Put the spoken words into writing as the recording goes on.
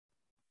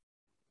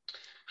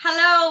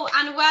Hello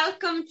and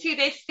welcome to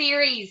this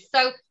series.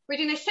 So we're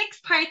doing a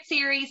 6-part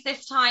series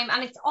this time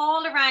and it's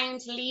all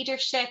around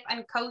leadership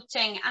and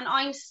coaching. And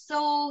I'm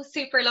so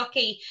super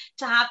lucky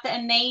to have the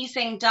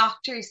amazing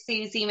Dr.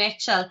 Susie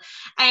Mitchell.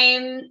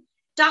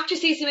 Dr.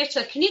 Susie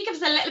Mitchell, can you give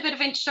us a little bit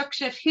of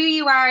introduction of who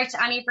you are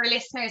to any of our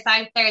listeners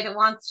out there that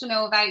wants to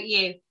know about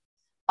you?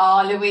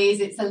 Oh, Louise,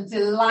 it's a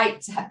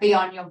delight to be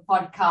on your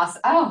podcast.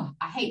 Oh,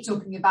 I hate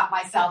talking about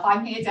myself.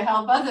 I'm here to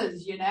help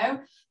others,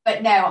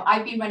 But no,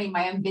 I've been running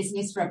my own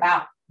business for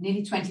about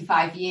nearly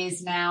 25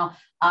 years now.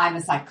 I'm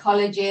a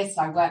psychologist.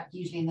 I work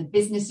usually in the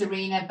business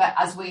arena, but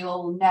as we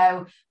all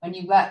know, when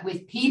you work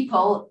with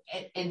people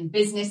in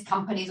business,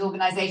 companies,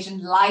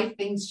 organizations, life,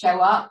 things show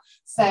up.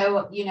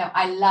 So,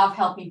 I love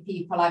helping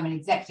people. I'm an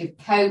executive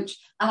coach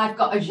and I've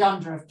got a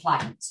genre of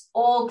clients,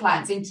 all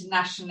clients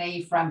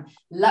internationally, from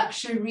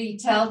luxury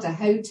retail to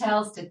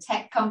hotels, to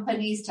tech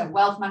companies, to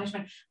wealth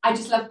management. I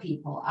just love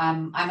people.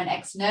 I'm an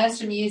ex-nurse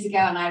from years ago,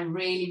 and I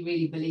really,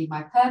 really believe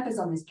my purpose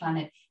on this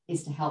planet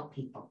is to help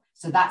people.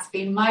 So that's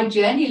been my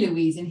journey,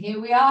 Louise, and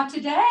here we are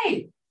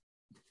today.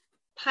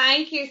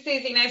 Thank you,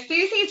 Susie. Now,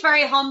 Susie is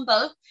very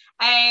humble,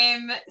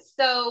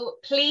 so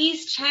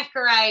please check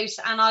her out,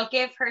 and I'll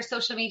give her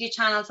social media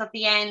channels at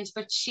the end,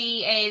 but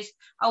she is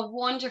a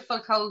wonderful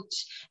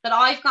coach that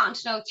I've gotten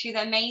to know through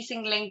the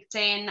amazing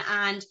LinkedIn,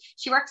 and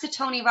she works with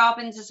Tony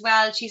Robbins as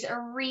well. She's a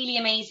really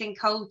amazing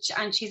coach,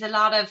 and she's a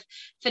lot of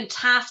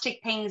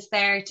fantastic things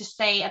there to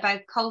say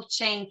about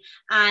coaching.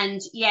 And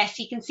yes,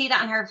 you can see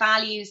that in her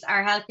values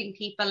are helping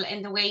people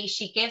in the way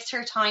she gives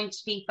her time to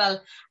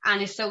people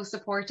and is so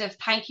supportive.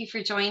 Thank you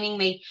for joining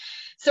me.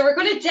 So we're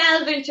going to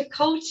delve into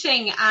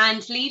coaching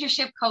and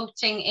leadership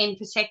coaching in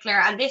particular.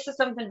 And this is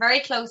something very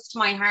close to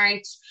my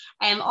heart,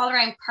 all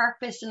around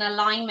purpose and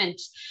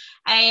alignment.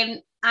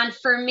 And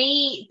for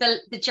me,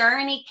 the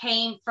journey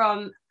came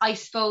from, I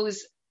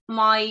suppose,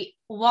 my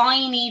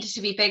why needed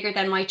to be bigger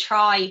than my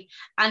try.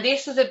 And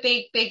this was a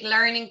big, big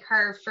learning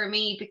curve for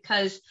me,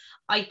 because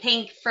I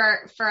think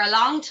for a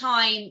long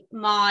time,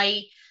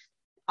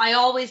 I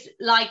always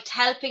liked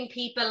helping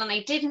people and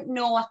I didn't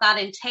know what that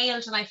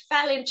entailed, and I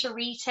fell into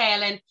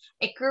retail and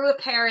it grew a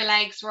pair of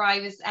legs where I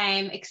was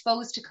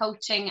exposed to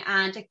coaching,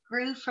 and it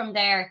grew from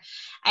there.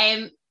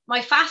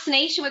 My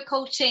fascination with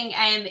coaching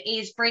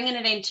is bringing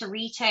it into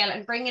retail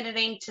and bringing it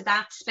into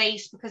that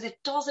space, because it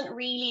doesn't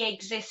really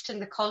exist in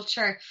the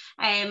culture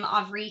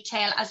of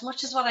retail as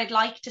much as what I'd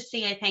like to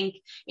see. I think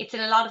it's in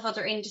a lot of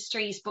other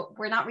industries, but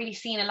we're not really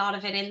seeing a lot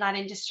of it in that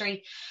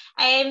industry.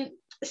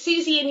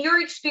 Susie, in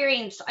your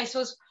experience, I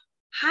suppose,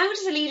 how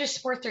does a leader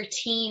support their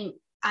team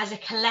as a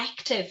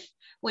collective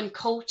when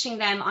coaching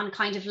them on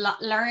kind of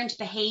learned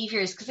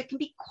behaviours? Because it can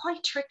be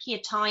quite tricky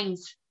at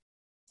times.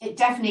 It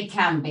definitely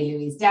can be,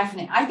 Louise,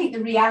 definitely. I think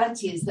the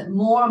reality is that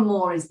more and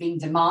more is being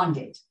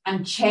demanded,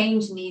 and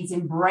change needs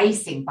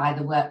embracing by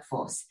the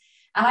workforce.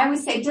 And I would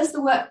say, does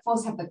the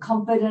workforce have the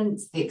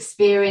confidence, the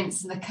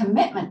experience, and the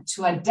commitment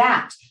to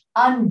adapt,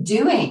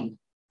 undoing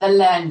the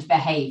learned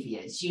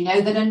behaviours,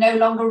 that are no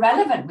longer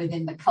relevant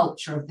within the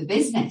culture of the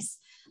business?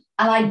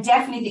 And I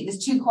definitely think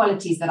there's two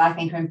qualities that I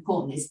think are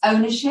important: is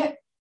ownership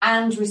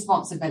and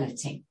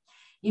responsibility.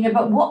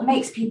 But what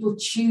makes people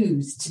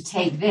choose to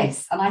take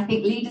this? And I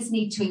think leaders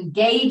need to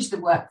engage the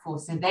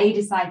workforce so they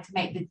decide to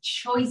make the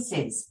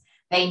choices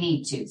they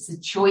need to. So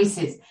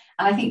choices.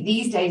 And I think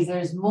these days there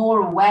is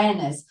more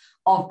awareness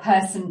of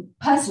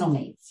personal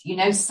needs,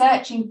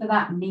 searching for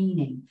that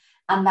meaning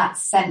and that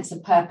sense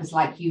of purpose,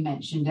 like you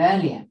mentioned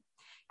earlier.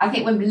 I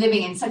think we're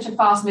living in such a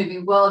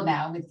fast-moving world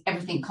now, with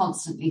everything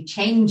constantly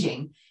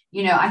changing.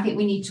 I think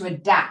we need to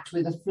adapt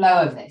with the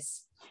flow of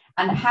this.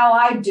 And how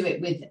I do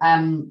it with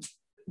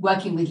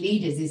working with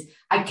leaders is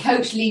I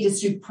coach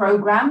leaders through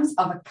programs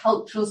of a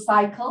cultural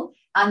cycle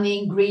and the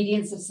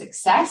ingredients of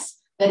success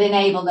that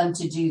enable them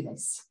to do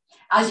this.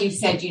 As you've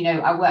said,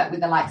 I work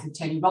with the likes of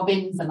Tony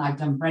Robbins, and I've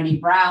done Brené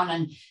Brown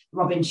and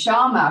Robin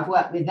Sharma. I've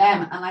worked with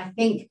them. And I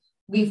think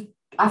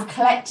I've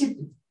collected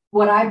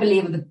what I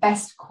believe are the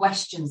best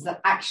questions that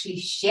actually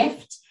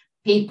shift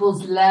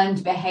people's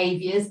learned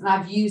behaviors. And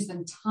I've used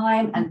them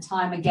time and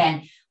time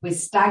again with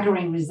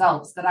staggering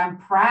results that I'm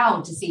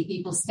proud to see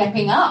people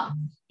stepping up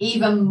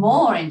even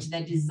more into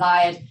their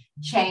desired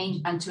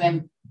change and to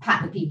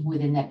impact the people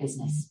within their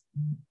business.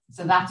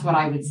 So that's what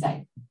I would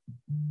say.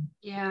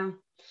 Yeah.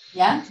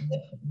 Yeah.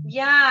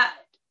 Yeah.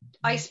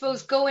 I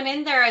suppose going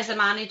in there as a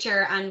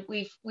manager, and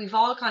we've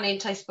all gone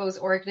into, I suppose,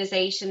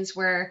 organizations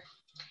where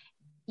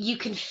you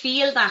can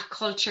feel that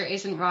culture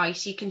isn't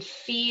right. You can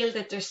feel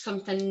that there's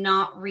something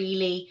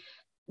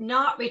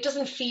it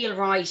doesn't feel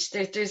right.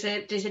 There's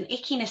an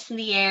ickiness in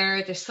the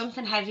air. There's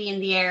something heavy in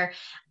the air,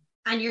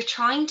 and you're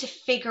trying to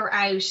figure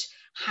out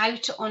how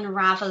to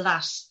unravel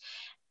that.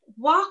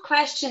 What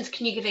questions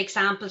can you give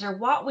examples, or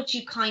what would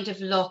you kind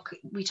of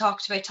we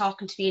talked about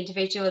talking to the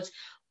individuals.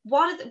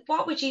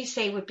 What would you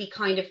say would be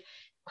kind of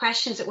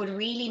questions that would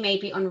really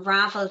maybe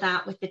unravel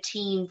that with the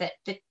team that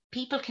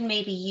people can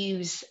maybe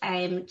use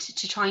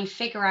to try and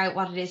figure out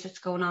what it is that's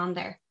going on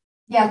there?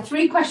 Yeah,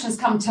 3 questions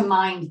come to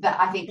mind that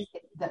I think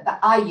that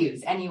I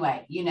use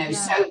anyway, Yeah.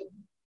 So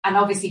and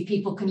obviously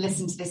people can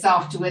listen to this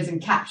afterwards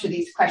and capture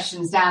these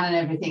questions down and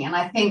everything. And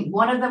I think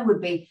one of them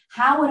would be,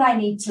 how would I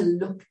need to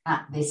look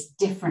at this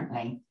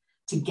differently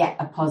to get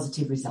a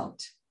positive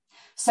result?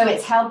 So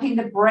it's helping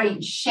the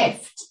brain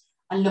shift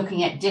and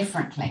looking at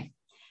differently.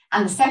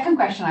 And the second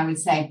question I would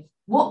say,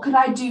 what could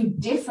I do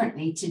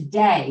differently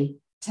today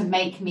to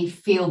make me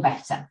feel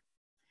better?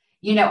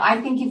 You know, I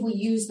think if we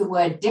use the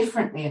word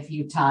differently a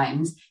few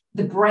times,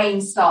 the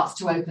brain starts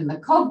to open the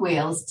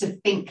cogwheels to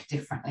think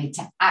differently,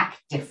 to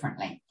act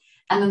differently.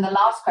 And then the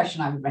last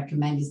question I would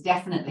recommend is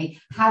definitely,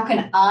 how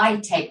can I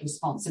take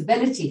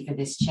responsibility for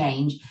this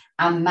change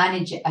and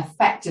manage it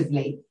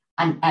effectively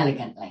and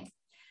elegantly?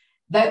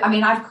 Though, I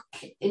mean,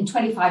 in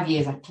 25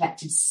 years, I've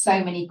collected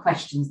so many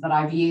questions that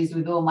I've used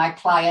with all my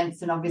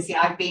clients. And obviously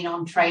I've been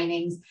on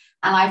trainings.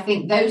 And I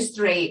think those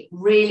three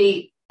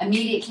really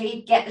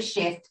immediately get the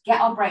shift, get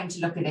our brain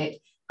to look at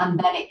it, and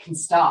then it can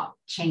start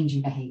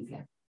changing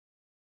behavior.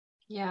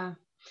 Yeah,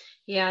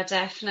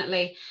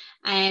 definitely.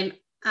 And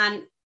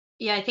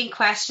yeah, I think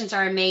questions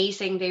are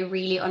amazing. They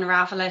really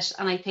unravel it.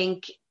 And I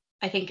think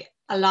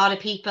a lot of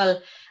people,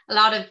 a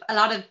lot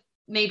of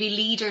maybe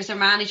leaders or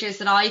managers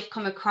that I've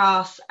come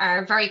across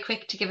are very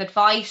quick to give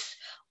advice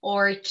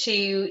or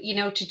to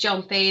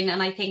jump in.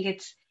 And I think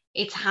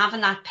it's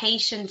having that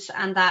patience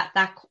and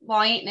that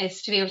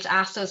quietness to be able to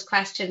ask those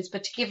questions,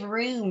 but to give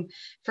room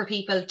for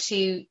people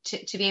to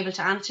be able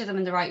to answer them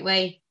in the right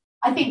way.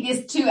 I think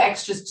there's two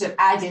extras to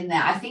add in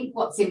there. I think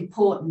what's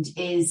important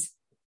is,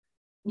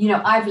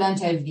 I've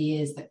learned over the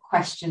years that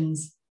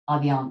questions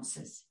are the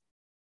answers.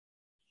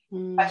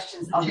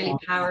 Questions are really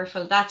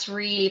powerful. That's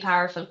really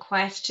powerful.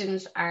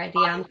 Questions are the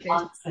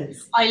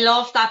answers. I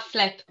love that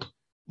flip.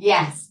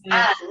 Yes.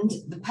 And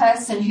the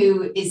person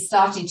who is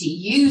starting to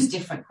use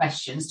different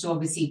questions to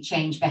obviously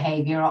change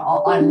behavior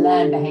or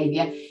unlearn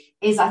behavior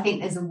is, I think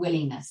there's a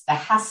willingness. There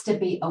has to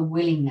be a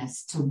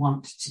willingness to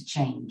want to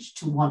change,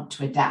 to want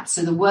to adapt.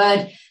 So the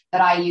word that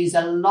I use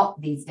a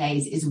lot these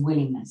days is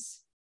willingness.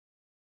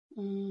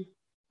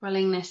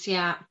 Willingness.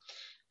 Yeah.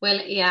 Well,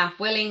 yeah,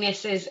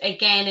 willingness is,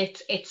 again,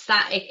 it's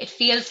that it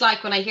feels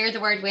like when I hear the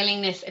word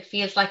willingness, it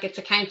feels like it's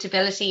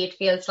accountability. It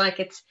feels like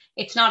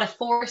it's not a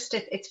forced,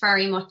 it's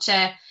very much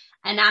an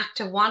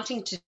act of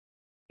wanting to.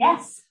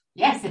 Yes,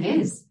 it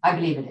is. I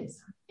believe it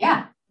is.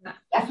 Yeah,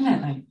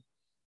 definitely.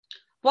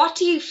 What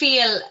do you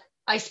feel,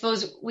 I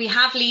suppose we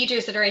have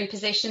leaders that are in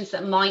positions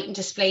that mightn't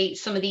display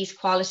some of these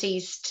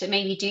qualities to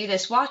maybe do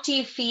this. What do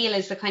you feel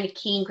is the kind of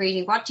key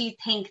ingredient? What do you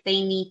think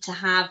they need to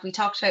have? We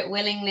talked about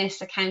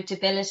willingness,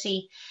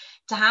 accountability,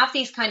 to have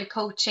these kind of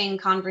coaching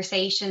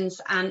conversations.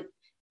 And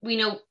we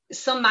know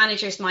some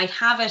managers might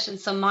have it and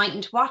some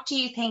mightn't. What do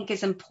you think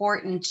is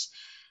important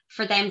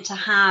for them to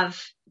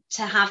have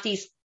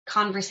these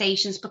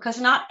conversations? Because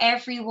not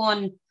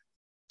everyone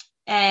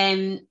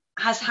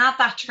has had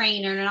that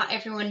trainer, and not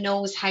everyone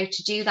knows how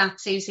to do that,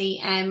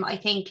 Susie. I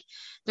think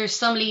there's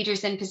some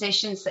leaders in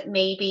positions that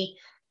maybe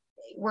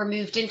were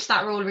moved into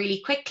that role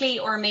really quickly,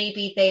 or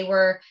maybe they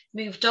were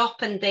moved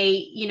up and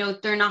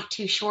they're not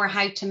too sure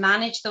how to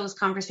manage those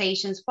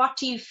conversations. What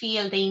do you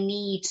feel they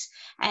need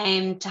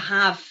to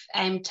have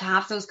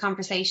those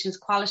conversations,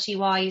 quality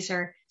wise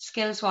or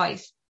skills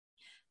wise?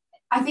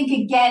 I think,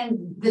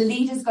 again, the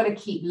leader's got to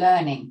keep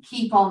learning,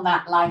 keep on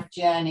that life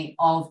journey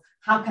of,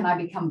 how can I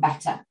become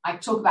better? I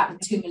talk about the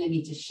 2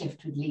 millimeter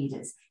shift with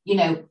leaders,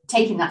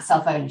 taking that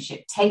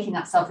self-ownership, taking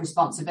that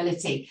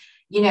self-responsibility.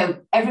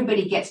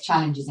 Everybody gets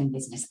challenges in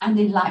business and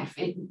in life.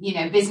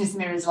 Business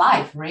mirrors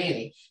life,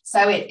 really.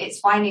 So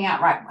it's finding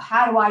out, right,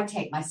 how do I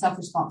take my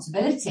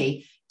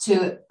self-responsibility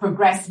to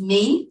progress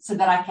me so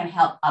that I can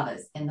help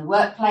others in the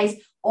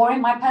workplace or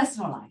in my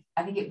personal life?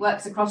 I think it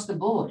works across the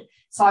board.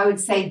 So I would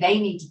say they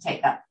need to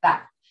take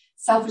that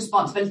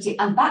self-responsibility.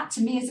 And that,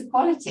 to me, is a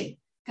quality.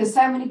 Because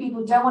so many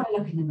people don't want to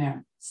look in the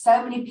mirror.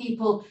 So many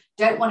people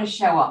don't want to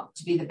show up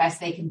to be the best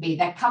they can be.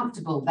 They're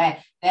comfortable.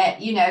 They're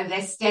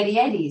steady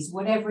eddies,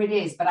 whatever it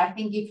is. But I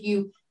think if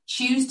you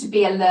choose to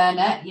be a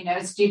learner,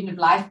 a student of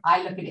life,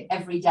 I look at it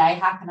every day.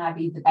 How can I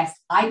be the best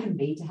I can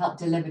be to help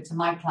deliver to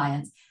my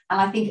clients? And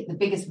I think the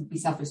biggest would be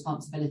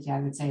self-responsibility. I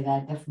would say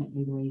there,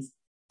 definitely, Louise.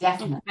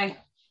 Definitely. Okay.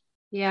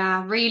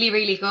 Yeah, really,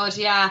 really good.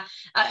 Yeah.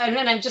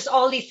 And I'm just,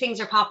 all these things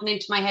are popping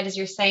into my head as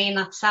you're saying,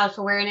 that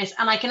self-awareness.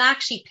 And I can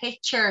actually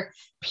picture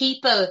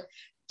people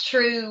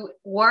through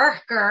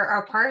work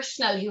or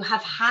personal who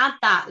have had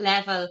that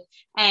level.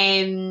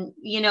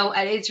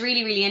 It's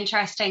really, really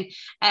interesting.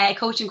 A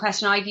coaching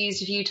question I've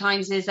used a few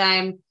times is,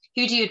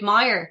 who do you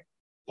admire?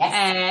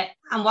 Yes.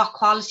 And what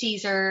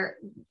qualities or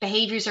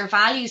behaviours or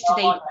values do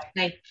they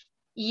display?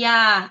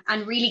 Yeah,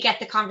 and really get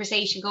the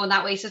conversation going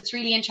that way. So it's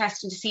really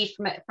interesting to see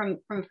it from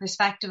a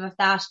perspective of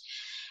that.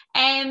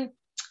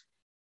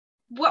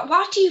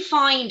 What do you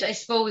find, I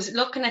suppose,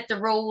 looking at the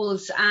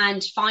roles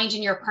and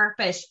finding your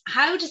purpose,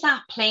 how does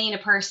that play in a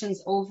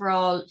person's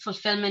overall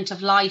fulfillment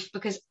of life?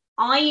 Because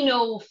I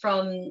know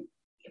from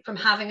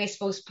having, I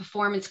suppose,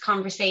 performance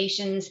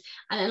conversations,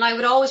 and I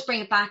would always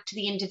bring it back to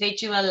the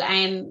individual.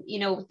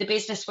 The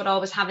business would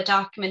always have a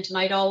document, and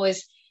I'd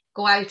always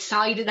go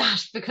outside of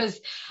that, because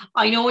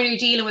I know when you're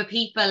dealing with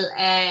people,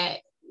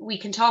 we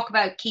can talk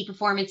about key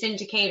performance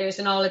indicators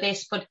and all of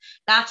this, but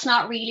that's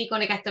not really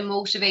going to get them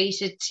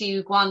motivated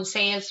to go on the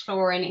sales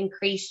floor and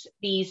increase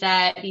these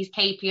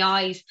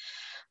KPIs.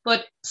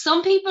 But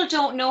some people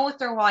don't know what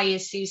their why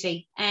is,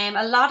 Susie.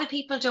 A lot of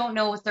people don't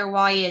know what their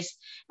why is.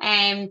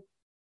 And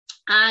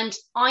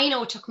I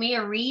know it took me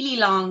a really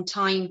long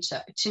time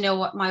to know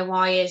what my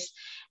why is.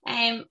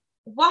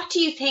 What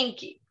do you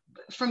think,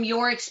 from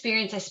your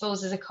experience, I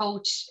suppose, as a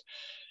coach,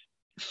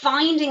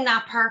 finding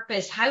that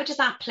purpose, how does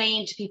that play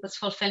into people's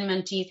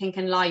fulfillment, do you think,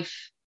 in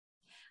life?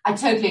 I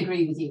totally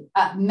agree with you.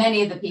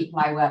 Many of the people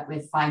I work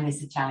with find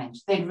this a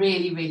challenge. They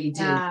really, really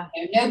do. Yeah.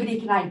 Nobody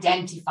can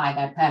identify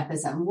their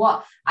purpose. And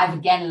what I've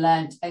again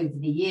learned over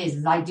the years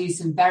is I do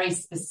some very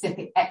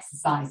specific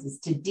exercises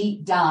to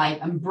deep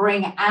dive and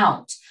bring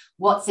out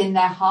what's in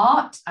their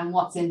heart and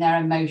what's in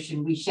their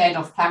emotion. We shared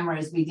off camera,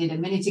 as we did a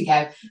minute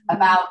ago,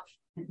 about,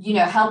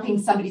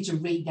 helping somebody to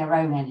read their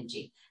own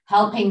energy,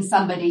 helping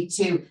somebody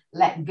to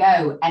let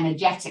go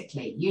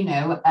energetically,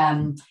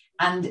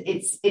 and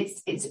it's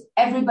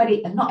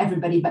everybody, and not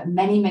everybody, but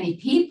many, many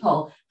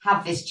people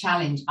have this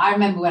challenge. I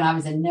remember when I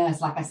was a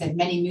nurse, like I said,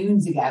 many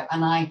moons ago,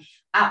 and I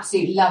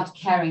absolutely loved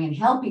caring and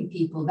helping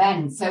people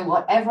then. So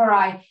whatever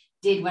I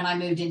did when I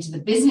moved into the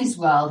business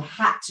world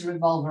had to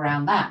revolve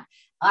around that.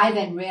 I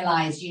then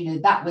realized,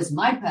 that was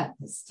my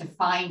purpose, to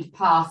find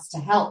paths to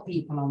help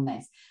people on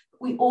this.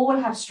 We all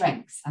have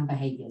strengths and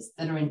behaviors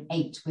that are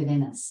innate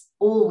within us,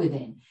 all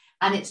within.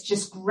 And it's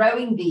just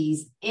growing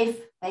these if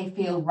they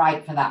feel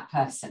right for that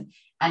person.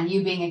 And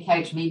you being a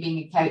coach, me being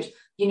a coach,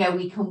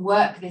 we can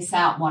work this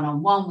out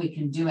one-on-one. We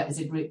can do it as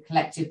a group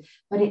collective,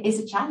 but it is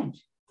a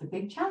challenge. It's a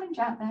big challenge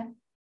out there.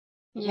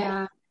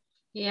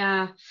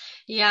 Yeah.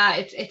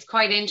 It's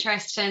quite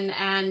interesting.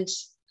 And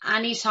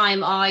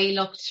anytime I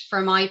looked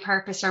for my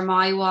purpose or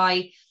my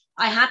why,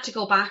 I had to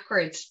go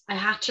backwards. I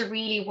had to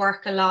really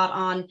work a lot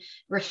on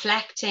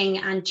reflecting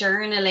and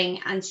journaling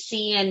and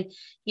seeing,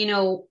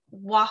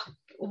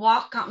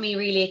 what got me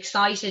really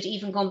excited,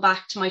 even going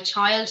back to my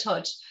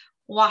childhood.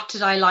 What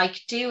did I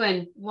like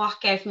doing?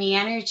 What gave me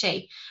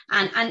energy?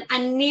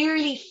 And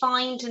nearly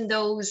finding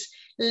those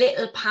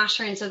little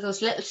patterns or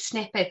those little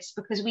snippets,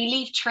 because we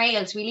leave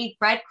trails, we leave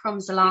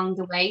breadcrumbs along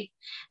the way.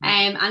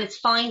 And it's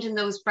finding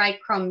those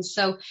breadcrumbs.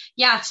 So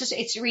yeah,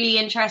 it's really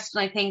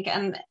interesting, I think.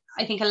 And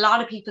I think a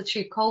lot of people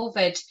through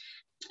COVID,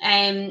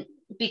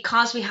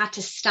 because we had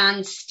to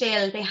stand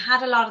still, they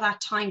had a lot of that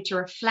time to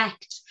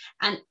reflect.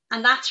 And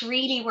that's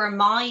really where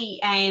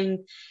my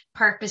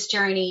purpose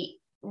journey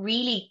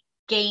really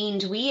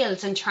gained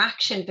wheels and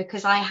traction,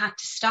 because I had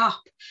to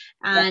stop.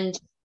 And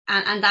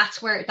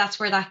that's where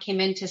that came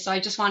into. So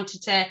I just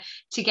wanted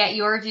to get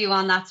your view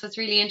on that. So it's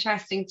really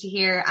interesting to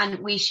hear. And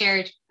we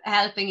shared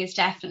helping is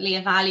definitely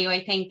a value.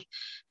 I think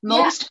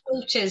most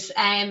coaches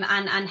and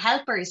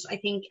helpers, I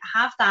think,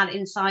 have that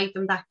inside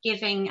them, that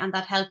giving and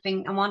that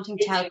helping and wanting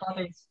to help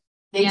others.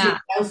 They do. I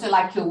also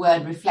like your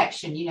word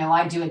reflection.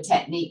 I do a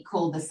technique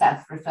called the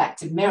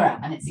self-reflective mirror,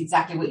 and it's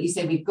exactly what you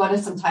said. We've got to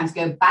sometimes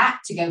go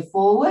back to go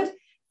forward,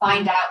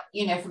 find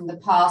out, from the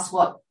past,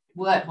 what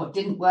worked, what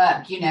didn't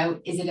work.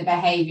 Is it a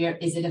behavior?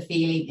 Is it a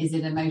feeling? Is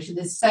it emotion?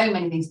 There's so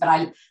many things,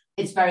 but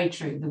it's very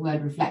true. The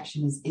word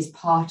reflection is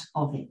part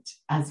of it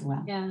as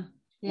well.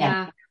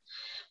 Yeah.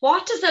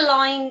 What does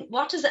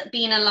it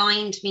being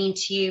aligned mean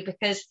to you?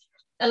 Because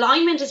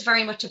alignment is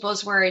very much a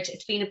buzzword.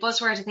 It's been a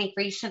buzzword, I think,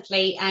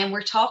 recently, and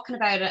we're talking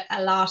about it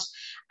a lot.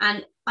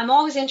 And I'm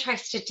always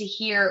interested to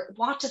hear,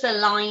 what does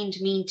aligned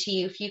mean to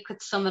you? If you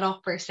could sum it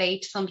up or say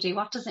to somebody,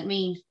 what does it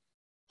mean?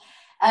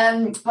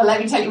 Well, let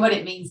me tell you what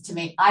it means to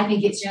me. I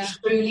think it's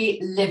truly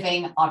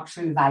living our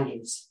true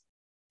values.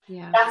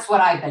 Yeah. That's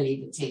what I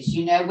believe it is.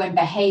 When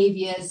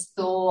behaviors,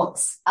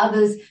 thoughts,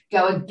 others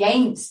go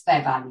against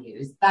their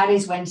values, that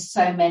is when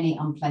so many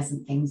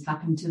unpleasant things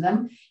happen to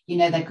them.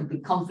 There could be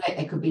conflict,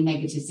 there could be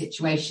negative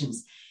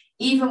situations.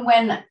 Even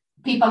when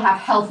people have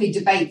healthy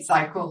debates,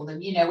 I call them,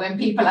 when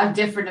people have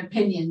different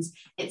opinions,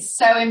 it's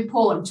so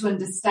important to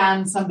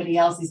understand somebody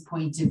else's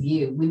point of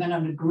view. We may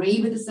not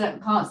agree with the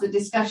certain parts of the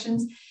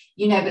discussions,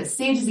 but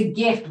see it as a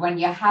gift when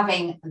you're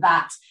having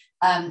that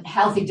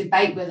healthy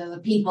debate with other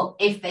people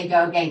if they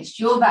go against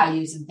your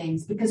values and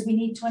things, because we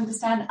need to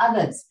understand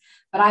others.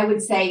 But I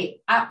would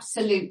say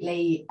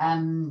absolutely,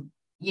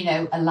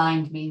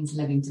 aligned means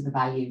living to the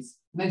values.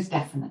 Most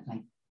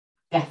definitely.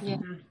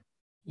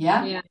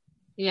 Yeah,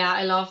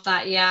 I love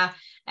that. Yeah.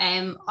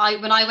 When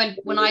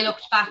I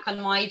looked back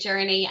on my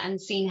journey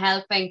and seen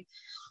helping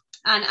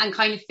and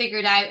kind of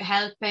figured out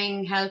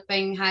helping, how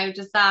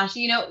does that,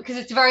 because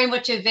it's very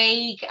much a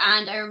vague,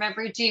 and I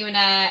remember doing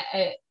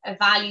a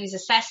values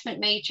assessment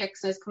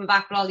matrix, and I was coming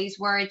back with all these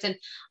words, and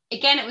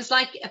again, it was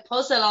like a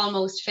puzzle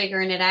almost,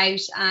 figuring it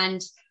out.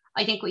 And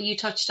I think what you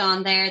touched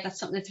on there, that's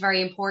something that's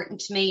very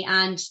important to me.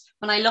 And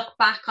when I look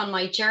back on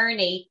my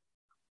journey,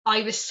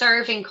 I was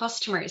serving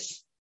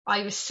customers,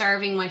 I was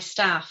serving my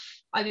staff,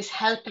 I was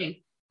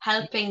helping.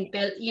 helping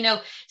build,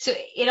 so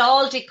it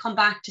all did come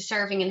back to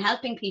serving and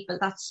helping people.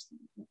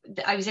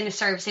 I was in a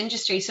service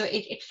industry, so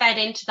it fed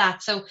into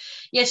that. So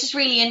yeah, it's just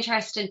really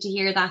interesting to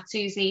hear that,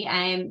 Susie,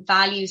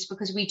 values,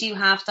 because we do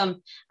have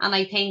them. And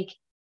I think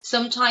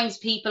sometimes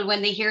people,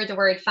 when they hear the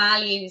word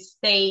values,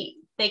 they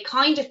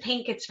kind of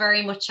think it's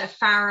very much a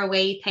far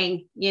away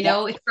thing,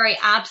 it's very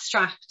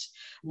abstract.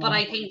 Yeah. But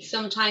I think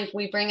sometimes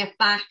we bring it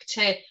back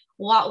to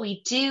what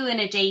we do in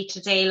a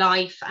day-to-day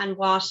life and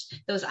what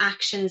those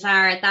actions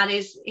are.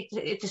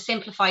 It's a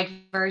simplified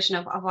version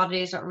of what it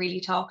is that we're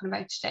really talking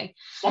about today.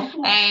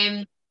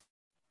 Definitely.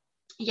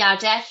 Yeah,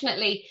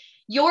 definitely.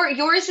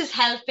 Yours is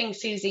helping,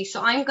 Susie.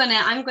 So I'm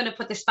gonna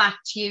put this back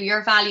to you.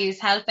 Your value is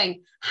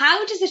helping.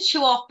 How does it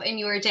show up in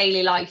your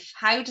daily life?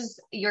 How does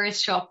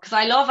yours show up? Because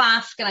I love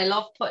asking. I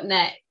love putting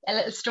a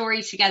little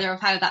story together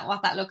of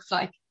what that looks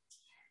like.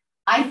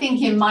 I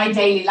think in my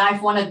daily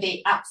life, one of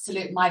the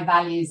absolute my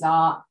values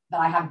are that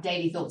I have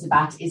daily thoughts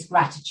about is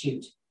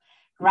gratitude.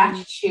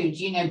 Gratitude,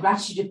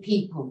 gratitude of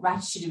people,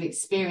 gratitude of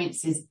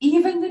experiences,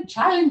 even the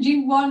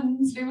challenging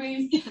ones,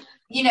 Louise.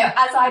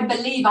 As I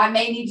believe, I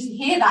may need to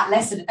hear that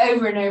lesson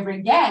over and over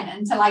again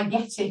until I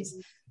get it.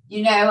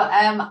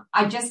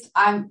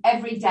 I'm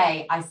every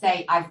day,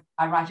 I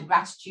write a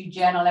gratitude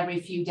journal every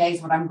few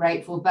days, what I'm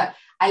grateful, but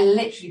I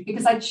literally,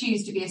 because I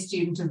choose to be a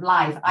student of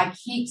life, I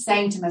keep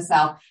saying to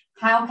myself,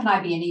 how can I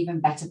be an even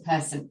better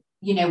person,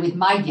 with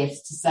my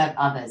gifts to serve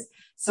others?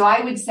 So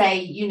I would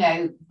say,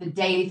 the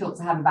daily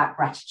thoughts I have about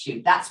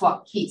gratitude, that's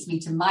what keeps me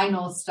to my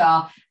North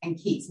Star and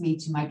keeps me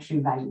to my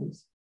true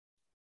values.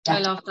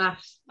 Definitely.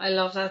 I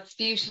love that. It's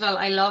beautiful.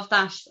 I love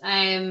that.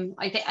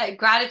 I think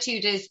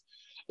gratitude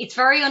it's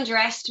very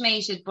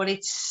underestimated, but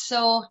it's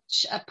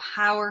such a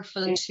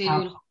powerful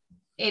tool.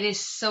 It is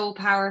so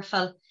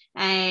powerful.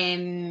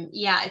 It's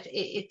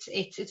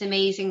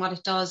amazing what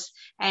it does.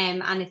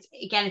 And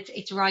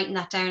it's writing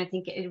that down. I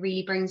think it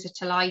really brings it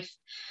to life.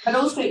 But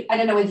also, I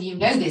don't know whether you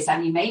know this,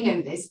 and you may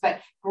know this,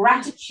 but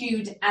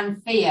gratitude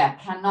and fear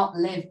cannot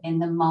live in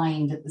the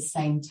mind at the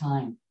same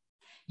time.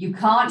 You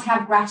can't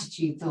have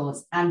gratitude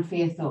thoughts and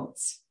fear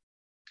thoughts.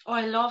 Oh,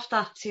 I love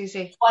that,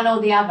 Susie. One or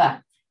the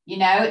other.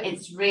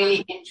 It's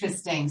really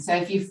interesting. So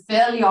if you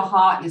fill your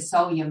heart, your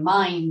soul, your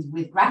mind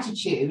with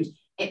gratitude,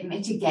 it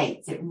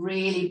mitigates, it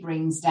really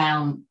brings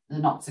down the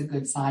not so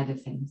good side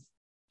of things.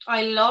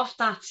 I love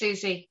that,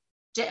 Susie.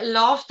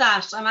 Love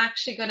that. I'm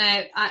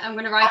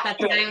gonna write that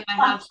down.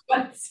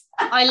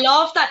 I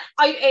love that.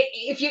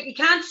 If you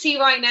can't see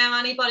right now,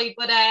 anybody,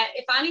 but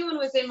if anyone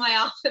was in my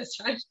office,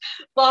 right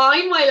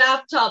behind my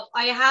laptop,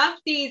 I have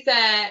these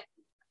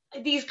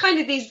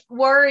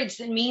words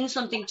that mean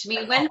something to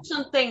me. When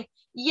something,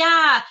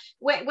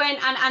 when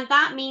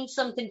that means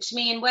something to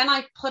me, and when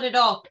I put it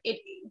up,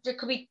 there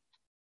could be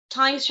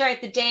times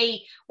throughout the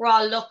day where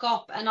I'll look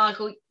up and I'll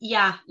go,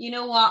 yeah, you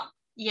know what?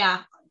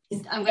 Yeah.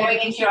 I'm going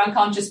into your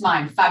unconscious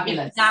mind.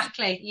 Fabulous.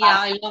 Exactly. Yeah,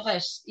 I love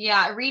it.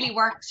 Yeah, it really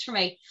works for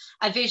me.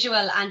 A visual,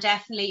 and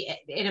definitely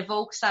it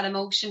evokes that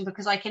emotion,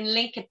 because I can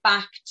link it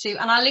back to,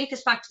 and I'll link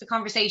this back to the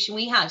conversation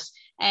we had,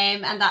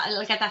 and that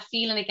I'll get that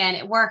feeling again.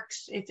 It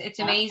works. It's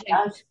amazing.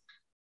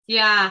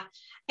 Yeah.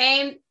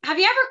 Have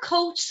you ever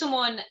coached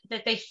someone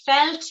that they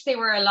felt they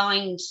were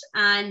aligned,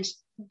 and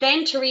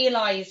then to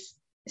realize,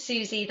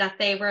 Susie, that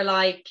they were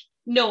like,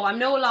 no, I'm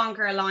no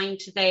longer aligned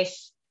to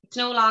this. It's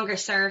no longer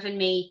serving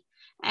me.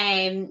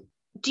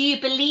 Do you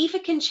believe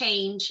it can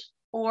change,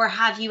 or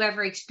have you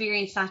ever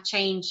experienced that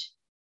change?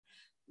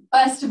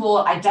 First of all,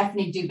 I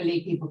definitely do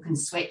believe people can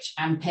switch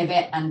and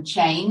pivot and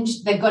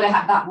change. They've got to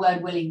have that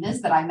word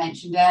willingness that I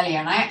mentioned earlier.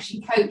 And I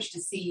actually coached a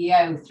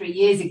CEO 3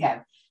 years ago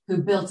who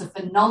built a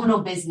phenomenal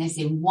business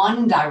in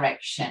one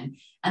direction,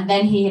 and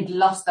then he had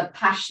lost the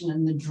passion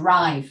and the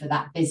drive for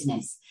that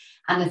business.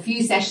 And a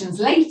few sessions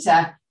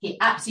later, he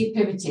absolutely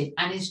pivoted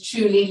and is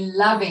truly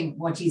loving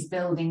what he's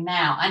building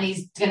now. And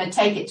he's going to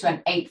take it to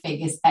an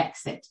 8-figures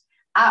exit.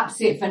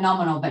 Absolutely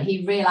phenomenal. But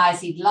he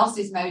realized he'd lost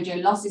his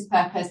mojo, lost his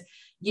purpose,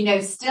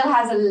 still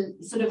has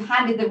a sort of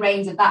handed the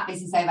reins of that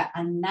business over.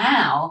 And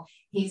now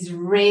he's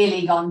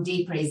really gone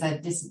deeper. He's a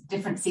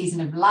different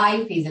season of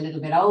life. He's a little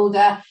bit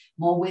older,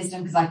 more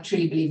wisdom, because I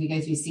truly believe we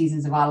go through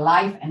seasons of our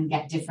life and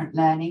get different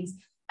learnings.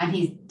 And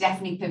he's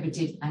definitely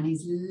pivoted, and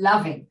he's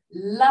loving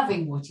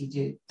what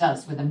he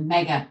does with a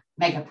mega,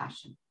 mega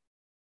passion.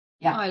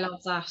 Yeah. Oh, I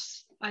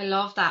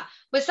love that.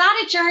 Was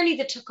that a journey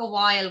that took a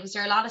while? Was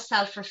there a lot of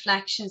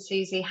self-reflection,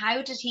 Susie?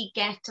 How did he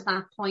get to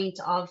that point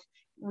of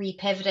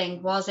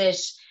repivoting?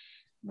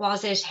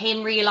 Was it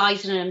him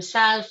realizing it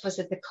himself? Was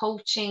it the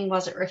coaching?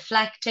 Was it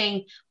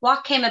reflecting?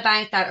 What came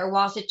about that? Or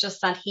was it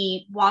just that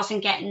he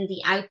wasn't getting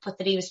the output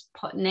that he was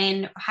putting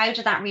in? How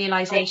did that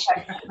realization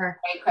occur?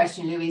 Great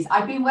question, Louise.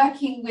 I've been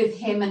working with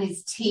him and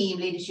his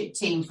leadership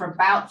team for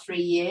about 3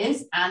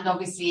 years. And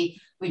obviously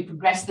we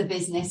progressed the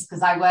business,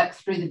 because I work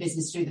through the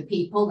business, through the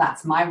people.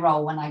 That's my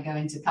role when I go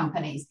into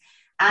companies.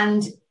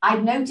 And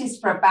I'd noticed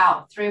for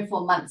about 3 or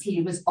 4 months,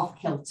 he was off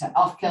kilter.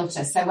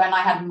 So when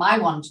I had my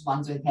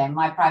one-to-ones with him,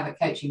 my private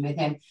coaching with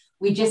him,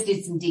 we just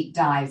did some deep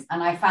dives,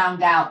 and I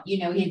found out,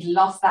 he'd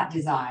lost that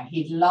desire.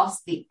 He'd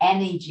lost the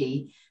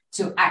energy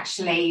to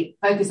actually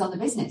focus on the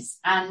business.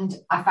 And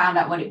I found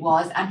out what it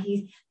was. And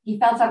he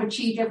felt I've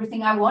achieved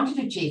everything I wanted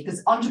to achieve,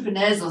 because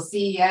entrepreneurs or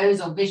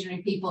CEOs or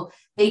visionary people,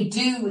 they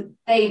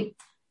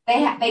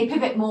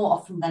pivot more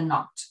often than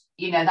not.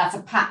 That's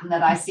a pattern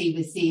that I see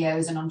with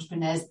CEOs and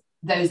entrepreneurs,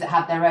 those that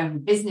have their own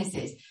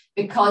businesses,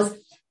 because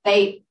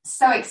they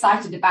so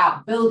excited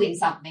about building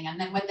something. And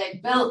then when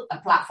they've built a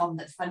platform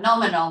that's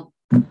phenomenal,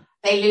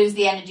 they lose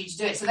the energy to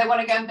do it. So they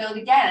want to go and build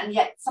again. And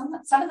yet some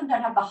of them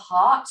don't have the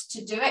heart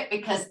to do it,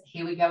 because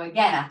here we go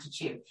again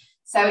attitude.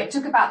 So it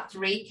took about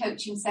 3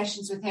 coaching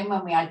sessions with him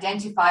when we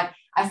identified.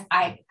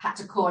 I had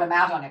to call him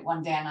out on it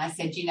one day, and I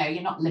said,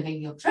 you're not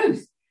living your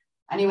truth.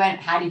 And he went,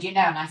 how did you know?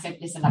 And I said,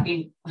 listen,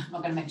 I'm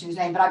not going to mention his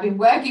name, but I've been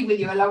working with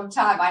you a long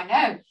time. I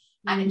know.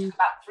 And it took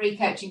about 3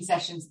 coaching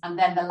sessions, and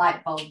then the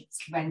light bulbs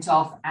went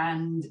off,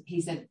 and he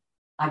said,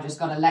 I've just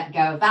got to let go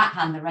of that,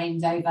 hand the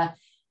reins over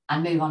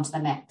and move on to the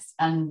next.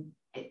 And,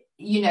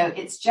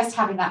 it's just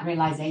having that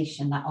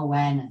realization, that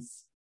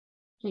awareness.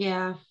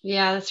 Yeah,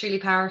 that's really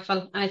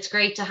powerful. And it's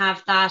great to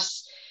have that.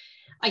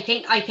 I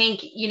think,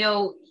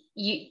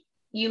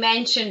 you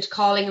mentioned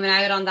calling him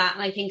out on that.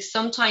 And I think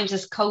sometimes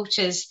as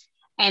coaches,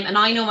 and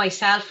I know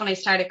myself when I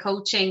started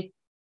coaching,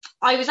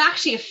 I was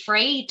actually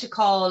afraid to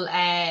call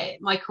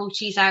my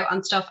coachees out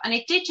on stuff. And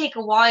it did take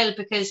a while,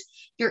 because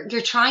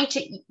you're trying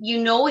to,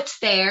 it's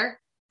there,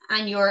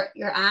 and you're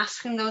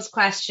asking those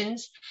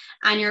questions,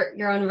 and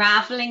you're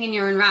unraveling, and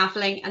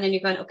and then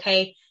you're going,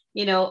 okay,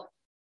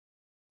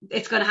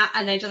 it's going to happen,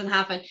 and then it doesn't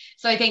happen.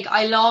 So I think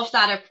I love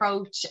that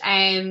approach,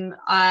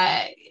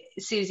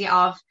 Susie,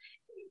 of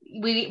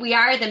we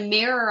are the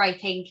mirror, I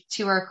think,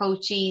 to our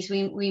coachees.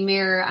 We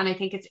mirror, and I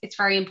think it's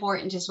very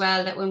important as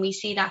well that when we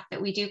see that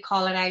we do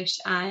call it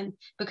out,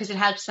 because it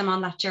helps them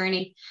on that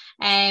journey.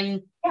 Yeah,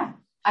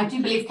 I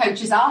do believe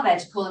coaches are there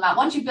to call them out.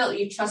 Once you've built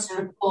your trust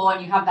rapport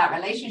and you have that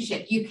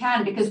relationship, you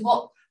can, because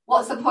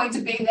what's the point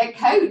of being their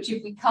coach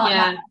if we can't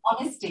have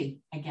honesty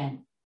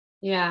again?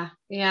 Yeah,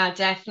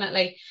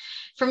 definitely.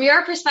 From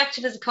your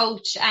perspective as a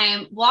coach,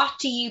 what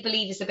do you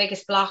believe is the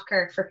biggest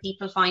blocker for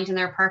people finding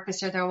their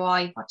purpose or their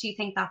why? What do you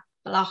think that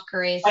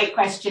blocker is? Great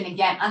question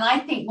again. And I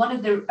think one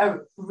of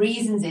the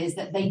reasons is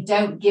that they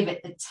don't give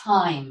it the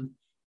time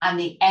and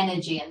the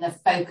energy and the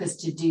focus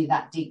to do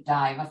that deep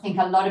dive. I think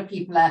a lot of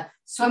people are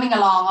swimming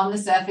along on the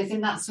surface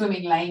in that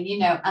swimming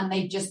lane, and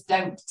they just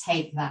don't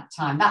take that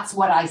time. That's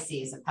what I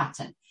see as a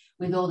pattern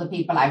with all the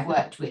people I've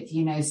worked with,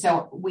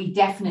 so we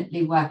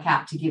definitely work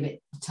out to give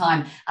it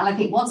time. And I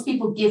think once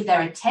people give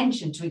their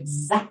attention to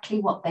exactly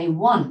what they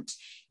want,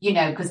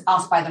 because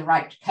asked by the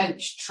right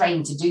coach,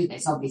 trained to do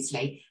this,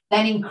 obviously,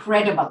 then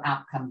incredible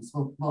outcomes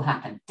will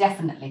happen,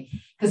 definitely.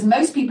 Because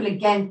most people,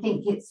 again,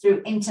 think it's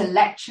through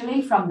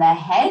intellectually from their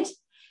head,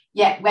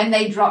 yet when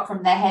they drop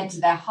from their head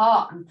to their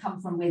heart and come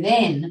from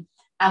within,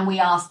 and we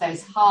ask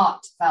those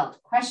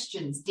heartfelt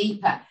questions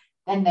deeper,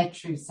 then their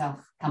true self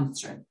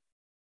comes through.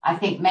 I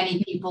think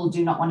many people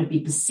do not want to be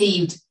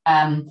perceived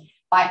by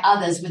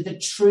others with the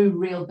true,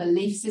 real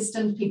belief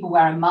systems. People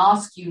wear a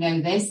mask,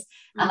 this.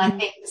 And I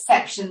think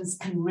perceptions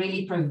can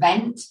really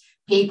prevent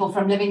people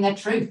from living their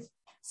truth.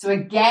 So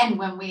again,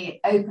 when we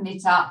open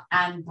it up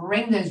and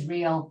bring those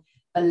real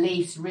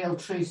beliefs, real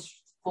truths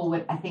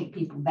forward, I think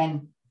people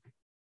then,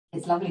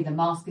 it's lovely. The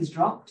mask is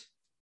dropped.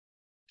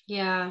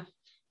 Yeah,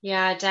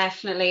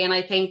 definitely. And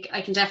I think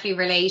I can definitely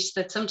relate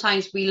that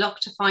sometimes we look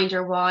to find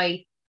our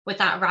why with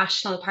that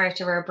rational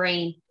part of our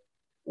brain.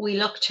 We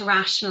look to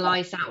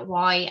rationalize that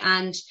why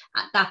and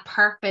that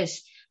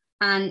purpose,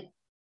 and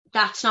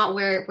that's not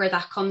where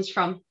that comes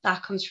from.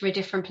 That comes from a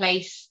different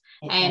place,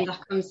 and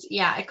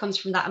it comes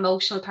from that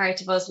emotional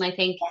part of us. And I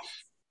think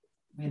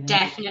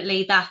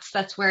definitely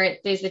that's where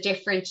there's a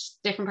different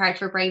part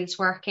of our brain that's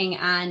working.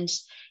 And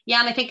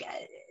I think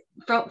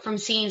from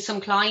seeing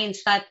some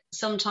clients that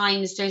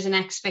sometimes there's an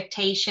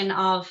expectation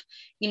of,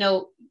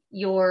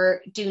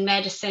 you're doing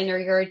medicine or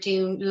you're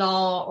doing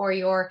law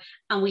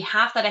and we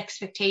have that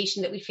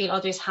expectation that we feel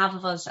others have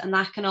of us, and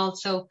that can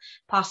also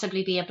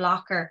possibly be a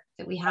blocker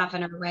that we have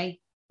in our way.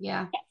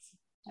 Yeah.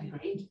 Yes,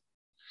 agreed.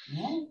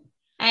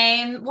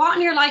 Yeah. What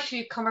in your life have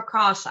you come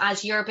across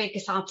as your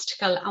biggest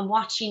obstacle, and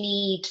what you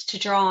need to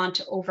draw on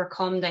to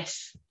overcome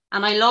this?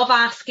 And I love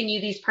asking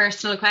you these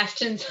personal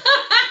questions.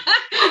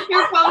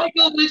 You're probably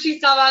going to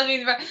stop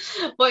asking me.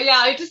 But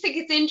I just think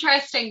it's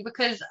interesting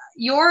because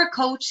you're a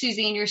coach,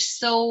 Susie, and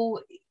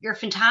you're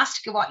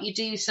fantastic at what you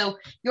do. So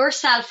your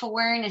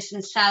self-awareness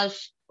and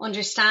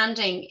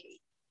self-understanding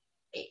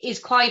is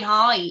quite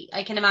high,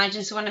 I can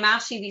imagine. So when I'm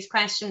asking these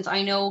questions,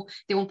 I know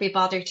they won't be a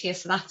bother to you.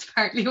 So that's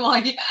partly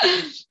why.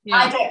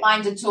 I don't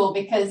mind at all,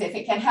 because if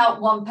it can help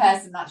one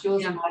person, that's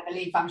yours and my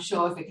belief, I'm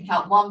sure. If it can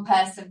help one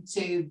person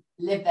to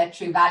live their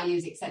true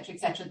values,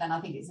 etc., then I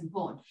think it's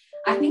important.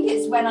 I think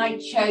it's when I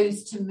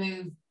chose to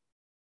move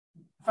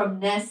from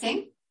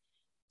nursing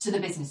to the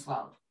business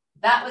world.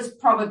 That was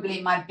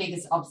probably my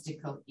biggest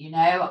obstacle.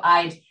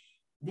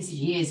 This is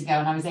years ago,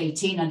 and I was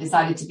 18 and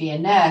decided to be a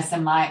nurse,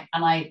 and I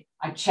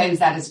chose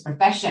that as a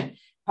profession.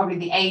 probably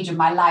the age of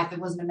my life. There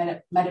wasn't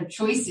a lot of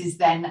choices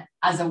then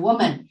as a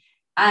woman.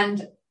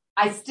 And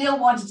I still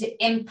wanted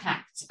to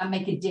impact and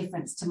make a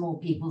difference to more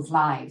people's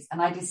lives.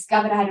 And I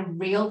discovered I had a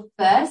real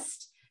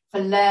thirst for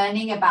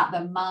learning about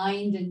the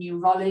mind and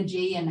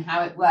neurology and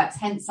how it works.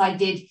 Hence, I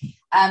did,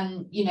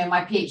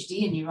 my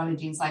PhD in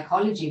neurology and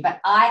psychology, but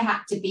I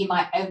had to be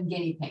my own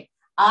guinea pig.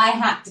 I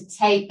had to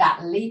take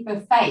that leap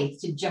of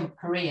faith to jump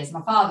careers.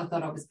 My father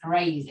thought I was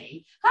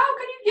crazy. How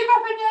can you give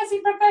up a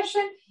nursing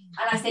profession?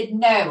 And I said,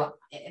 no,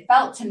 it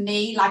felt to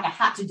me like I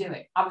had to do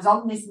it. I was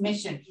on this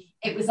mission.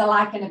 It was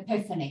like an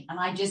epiphany. And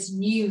I just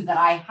knew that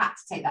I had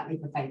to take that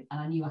leap of faith, and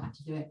I knew I had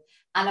to do it.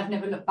 And I've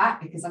never looked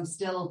back, because I'm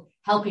still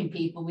helping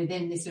people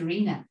within this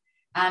arena.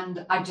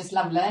 And I just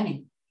love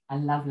learning. I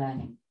love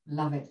learning.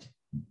 Love it.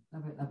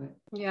 Love it. Love it.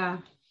 Yeah.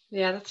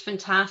 Yeah, that's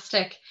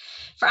fantastic.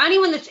 For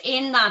anyone that's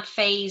in that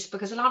phase,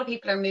 because a lot of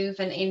people are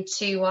moving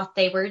into what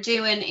they were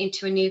doing,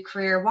 into a new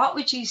career, what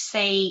would you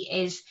say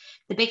is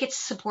the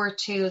biggest support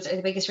tools or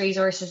the biggest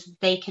resources that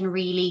they can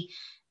really,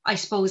 I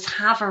suppose,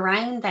 have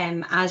around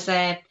them as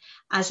a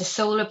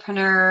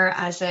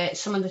solopreneur,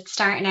 someone that's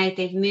starting out,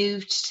 they've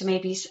moved to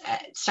maybe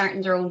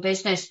starting their own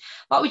business?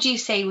 What would you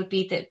say would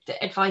be the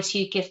advice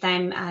you'd give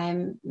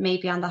them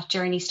maybe on that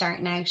journey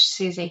starting out,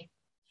 Susie?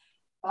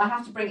 Well, I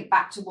have to bring it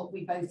back to what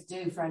we both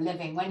do for a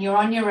living. When you're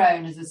on your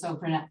own as a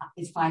solopreneur,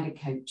 is find a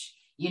coach.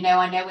 I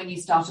know when you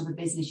start up a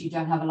business, you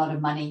don't have a lot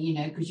of money,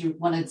 because you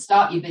want to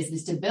start your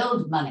business to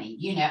build money,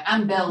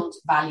 and build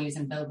values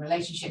and build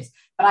relationships.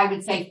 But I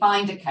would say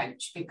find a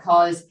coach,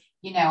 because,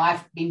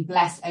 I've been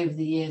blessed over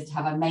the years to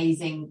have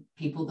amazing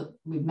people that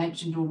we've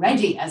mentioned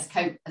already as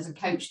a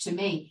coach to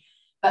me.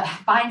 But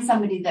find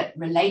somebody that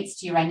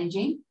relates to your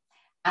energy,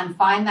 and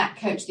find that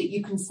coach that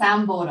you can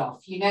soundboard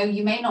off. You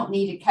may not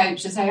need a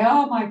coach to say,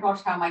 oh my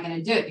gosh, how am I going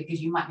to do it? Because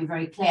you might be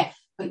very clear,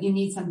 but you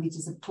need somebody to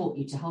support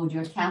you, to hold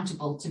you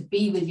accountable, to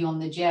be with you on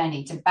the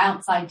journey, to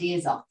bounce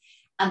ideas off.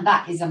 And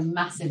that is a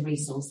massive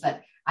resource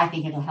that I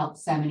think it'll help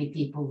so many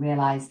people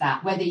realize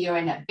that. Whether you're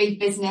in a big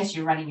business,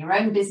 you're running your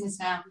own business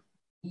now,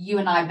 you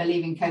and I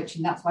believe in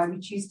coaching. That's why we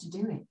choose to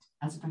do it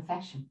as a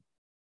profession.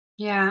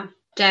 Yeah.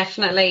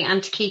 Definitely.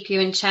 And to keep you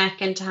in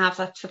check and to have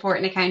that support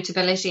and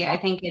accountability. I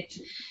think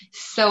it's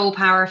so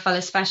powerful,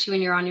 especially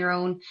when you're on your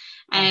own.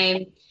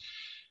 Thank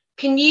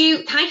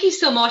you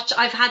so much.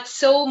 I've had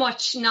so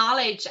much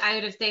knowledge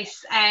out of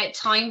this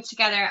time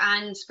together.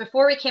 And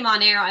before we came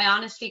on air, I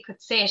honestly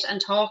could sit and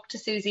talk to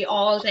Susie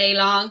all day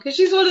long, because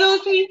she's one of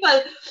those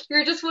people.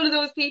 You're just one of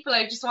those people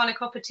I just want a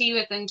cup of tea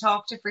with and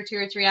talk to for 2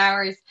 or 3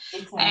 hours.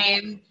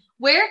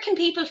 Where can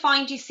people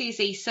find you,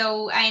 Susie?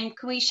 So can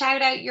we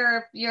shout out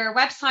your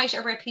website,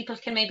 or where people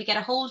can maybe get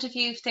a hold of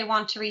you if they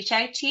want to reach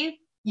out to you?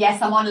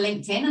 Yes, I'm on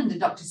LinkedIn under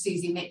Dr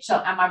Susie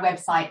Mitchell, and my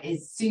website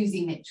is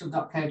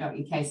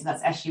susiemitchell.co.uk. So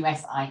that's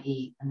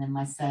SUSIE, and then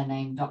my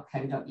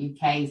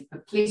surname.co.uk.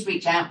 But please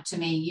reach out to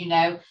me.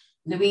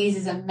 Louise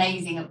is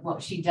amazing at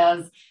what she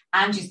does,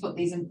 and she's put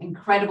these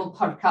incredible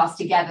podcasts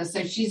together.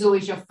 So she's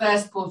always your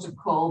first port of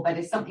call. But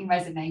if something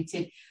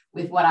resonated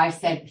with what I've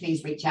said,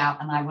 please reach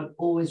out, and I will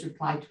always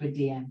reply to a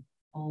DM.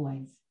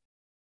 Always.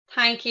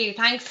 Thank you.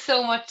 Thanks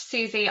so much,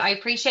 Susie. I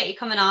appreciate you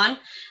coming on,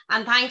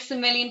 and thanks a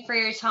million for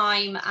your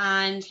time,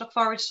 and look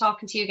forward to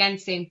talking to you again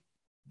soon.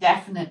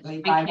 Definitely.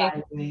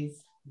 Bye-bye,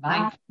 Louise.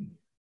 Bye. Thanks.